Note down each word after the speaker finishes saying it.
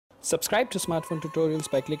Subscribe to smartphone tutorials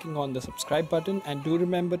by clicking on the subscribe button, and do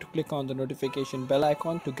remember to click on the notification bell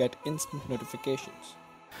icon to get instant notifications.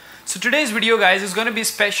 So today's video, guys, is going to be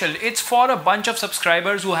special. It's for a bunch of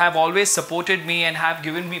subscribers who have always supported me and have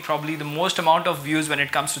given me probably the most amount of views when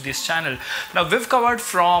it comes to this channel. Now we've covered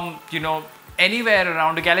from anywhere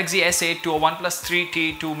around a Galaxy S8 to a OnePlus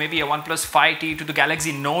 3T to maybe a OnePlus 5T to the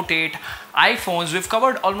Galaxy Note 8 iPhones. We've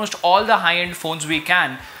covered almost all the high-end phones we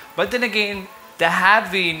can. But then again, there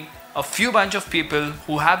have been a few bunch of people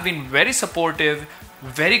who have been very supportive,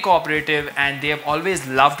 very cooperative, and they have always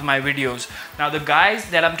loved my videos. Now the guys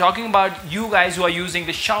that I'm talking about, you guys who are using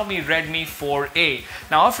the Xiaomi Redmi 4A.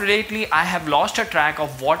 Now of lately I have lost a track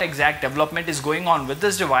of what exact development is going on with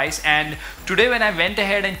this device, and today when I went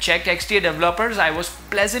ahead and checked XDA developers, I was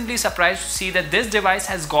pleasantly surprised to see that this device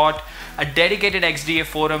has got a dedicated XDA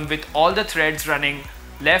forum with all the threads running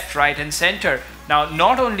left, right and center. Now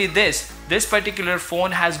not only this particular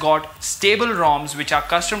phone has got stable ROMs, which are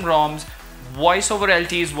custom ROMs, voice over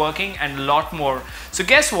LTE is working, and a lot more. So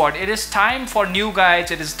guess what? It is time for new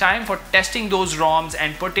guides. It is time for testing those ROMs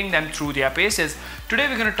and putting them through their paces. Today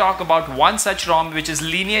we're going to talk about one such ROM, which is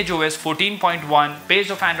Lineage OS 14.1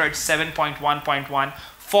 based off Android 7.1.1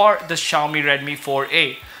 for the Xiaomi Redmi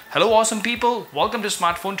 4A. Hello awesome people, welcome to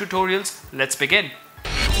Smartphone Tutorials. Let's begin.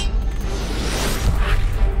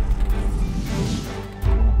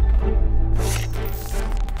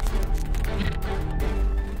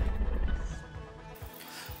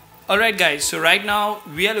 Alright guys, so right now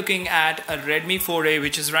we are looking at a Redmi 4A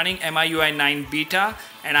which is running MIUI 9 beta,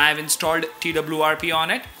 and I have installed TWRP on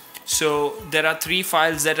it. So there are three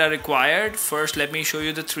files that are required. First let me show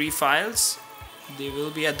you the three files. They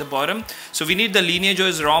will be at the bottom. So we need the Lineage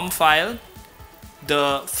OS ROM file,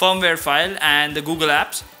 the firmware file, and the Google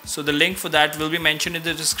Apps. So the link for that will be mentioned in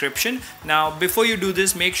the description. Now before you do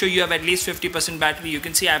this, make sure you have at least 50% battery. You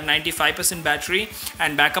can see I have 95% battery,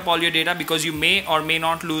 and back up all your data because you may or may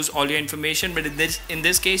not lose all your information, but in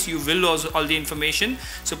this case you will lose all the information.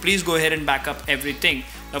 So please go ahead and back up everything.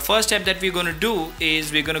 The first step that we're going to do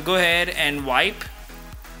is we're going to go ahead and wipe,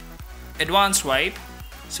 advanced wipe.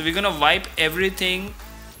 So we're going to wipe everything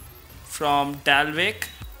from Dalvik,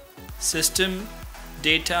 system,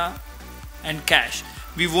 data and cache.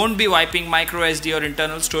 We won't be wiping micro SD or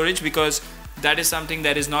internal storage because that is something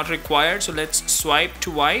that is not required. So let's swipe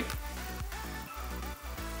to wipe.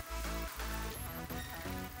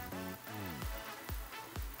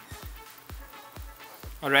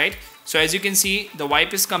 Alright, so as you can see, the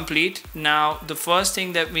wipe is complete. Now the first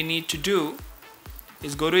thing that we need to do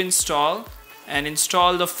is go to install and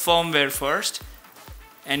install the firmware first,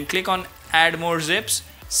 and click on add more zips.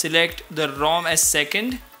 Select the ROM as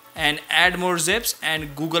second and add more zips,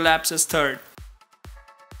 and Google Apps as third.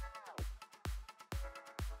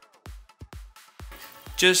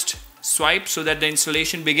 Just swipe so that the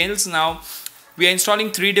installation begins. Now we are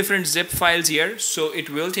installing three different zip files here, so it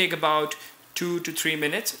will take about 2 to 3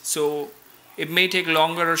 minutes. So it may take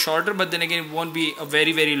longer or shorter, but then again it won't be a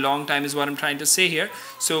very long time is what I'm trying to say here.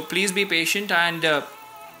 So please be patient, and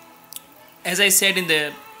as I said in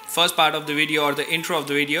the first part of the video or the intro of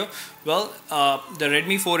the video, well, the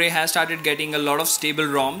Redmi 4A has started getting a lot of stable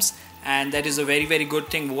ROMs, and that is a very good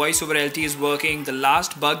thing. Voice over LTE is working. The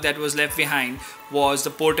last bug that was left behind was the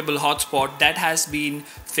portable hotspot. That has been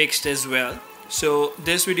fixed as well. So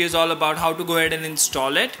this video is all about how to go ahead and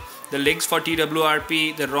install it. The links for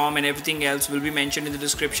TWRP, the ROM and everything else will be mentioned in the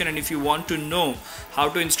description, and if you want to know how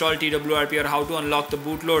to install TWRP or how to unlock the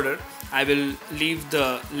bootloader, I will leave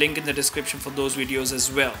the link in the description for those videos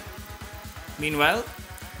as well. Meanwhile,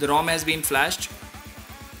 the ROM has been flashed.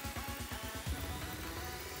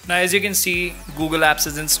 Now as you can see, Google Apps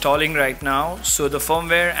is installing right now. So the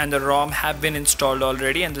firmware and the ROM have been installed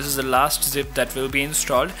already, and this is the last zip that will be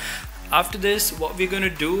installed. After this, what we're going to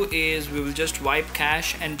do is we will just wipe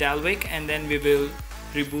cache and Dalvik, and then we will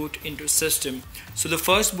reboot into system. So the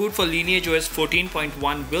first boot for Lineage OS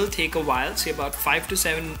 14.1 will take a while, say about 5 to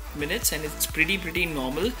 7 minutes, and it's pretty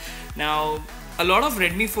normal. Now a lot of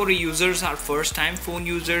Redmi 4A users are first time phone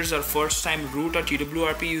users or first time root or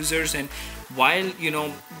TWRP users, and while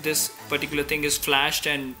this particular thing is flashed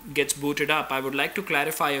and gets booted up, I would like to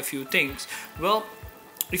clarify a few things. Well,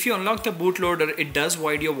 if you unlock the bootloader, it does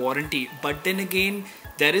void your warranty, but then again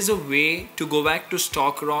there is a way to go back to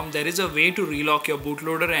stock ROM. There is a way to relock your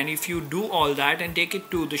bootloader, and if you do all that and take it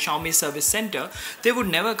to the Xiaomi service center, they would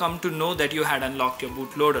never come to know that you had unlocked your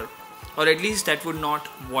bootloader. or at least that would not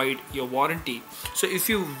void your warranty. So if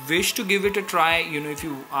you wish to give it a try, if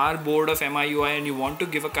you are bored of MIUI and you want to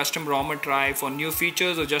give a custom ROM a try for new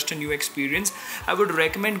features or just a new experience, I would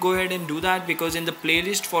recommend go ahead and do that, because in the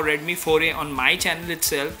playlist for Redmi 4A on my channel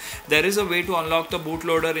itself, there is a way to unlock the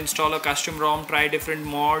bootloader, install a custom ROM, try different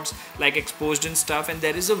mods like exposed and stuff, and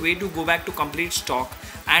there is a way to go back to complete stock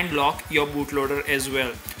and lock your bootloader as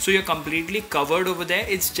well. So you're completely covered over there.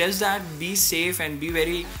 It's just that be safe and be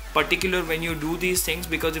very particular when you do these things,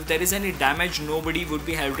 because if there is any damage, nobody would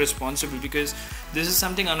be held responsible, because this is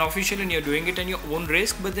something unofficial and you're doing it at your own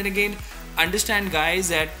risk. But then again, understand guys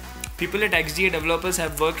that people at XDA developers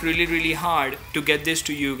have worked really hard to get this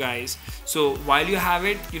to you guys. So while you have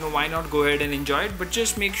it, why not go ahead and enjoy it, but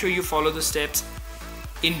just make sure you follow the steps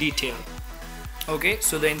in detail. Okay,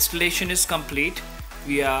 so the installation is complete.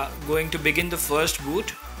 We are going to begin the first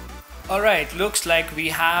boot. Alright, looks like we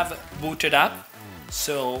have booted up.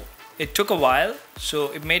 So it took a while,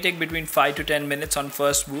 so it may take between 5 to 10 minutes on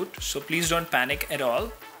first boot, so please don't panic at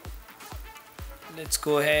all. Let's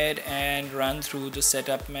go ahead and run through the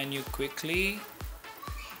setup menu quickly.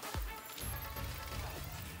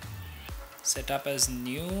 Setup as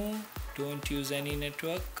new, don't use any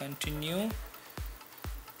network, continue.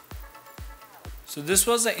 So this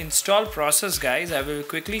was the install process guys. I will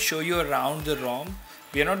quickly show you around the ROM.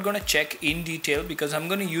 We are not going to check in detail because I'm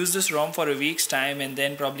going to use this ROM for a week's time, and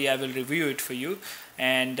then probably I will review it for you.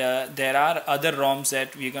 And there are other ROMs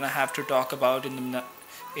that we're going to have to talk about in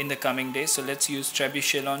the coming days. So let's use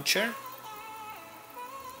Trebuchet launcher.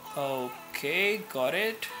 Okay, got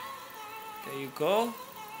it. There you go.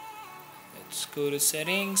 Let's go to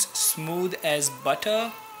settings, smooth as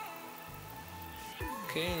butter.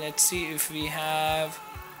 Okay, let's see if we have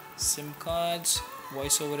SIM cards.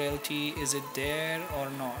 Voice over LTE, is it there or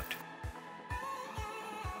not?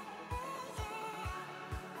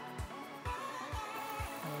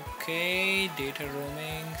 Okay, data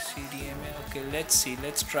roaming, CDMA. Okay, let's see.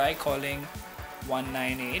 Let's try calling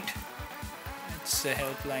 198. It's the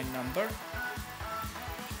helpline number.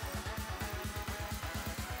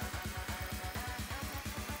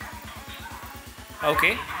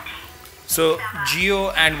 Okay, so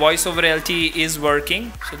Geo and voice over LTE is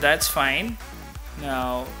working, so that's fine.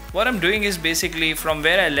 Now what I'm doing is basically from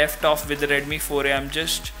where I left off with the Redmi 4A, I'm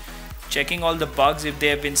just checking all the bugs if they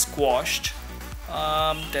have been squashed.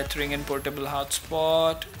 Tethering and portable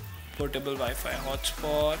hotspot, portable Wi-Fi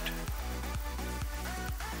hotspot.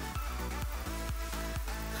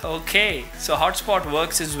 Okay, so hotspot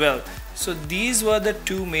works as well. So these were the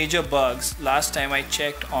two major bugs last time I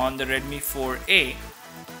checked on the Redmi 4A.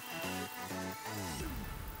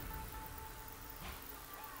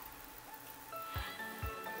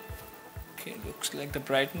 Okay, looks like the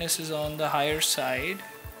brightness is on the higher side.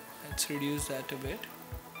 Let's reduce that a bit.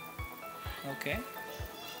 Okay.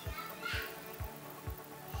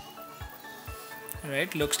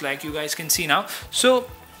 Alright, looks like you guys can see now. So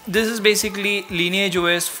this is basically Lineage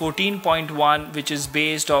OS 14.1, which is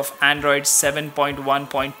based off Android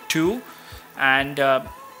 7.1.2, and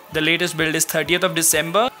the latest build is 30th of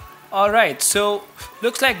December. Alright, so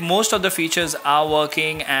looks like most of the features are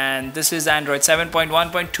working, and this is Android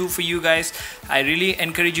 7.1.2 for you guys. I really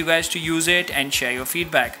encourage you guys to use it and share your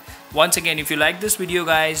feedback. Once again, if you like this video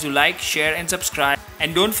guys, do like, share and subscribe,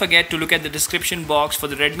 and don't forget to look at the description box for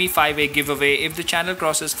the Redmi 5A giveaway. If the channel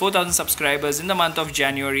crosses 4,000 subscribers in the month of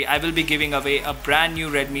January, I will be giving away a brand new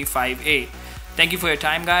Redmi 5A. Thank you for your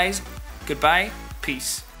time guys. Goodbye.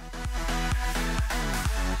 Peace.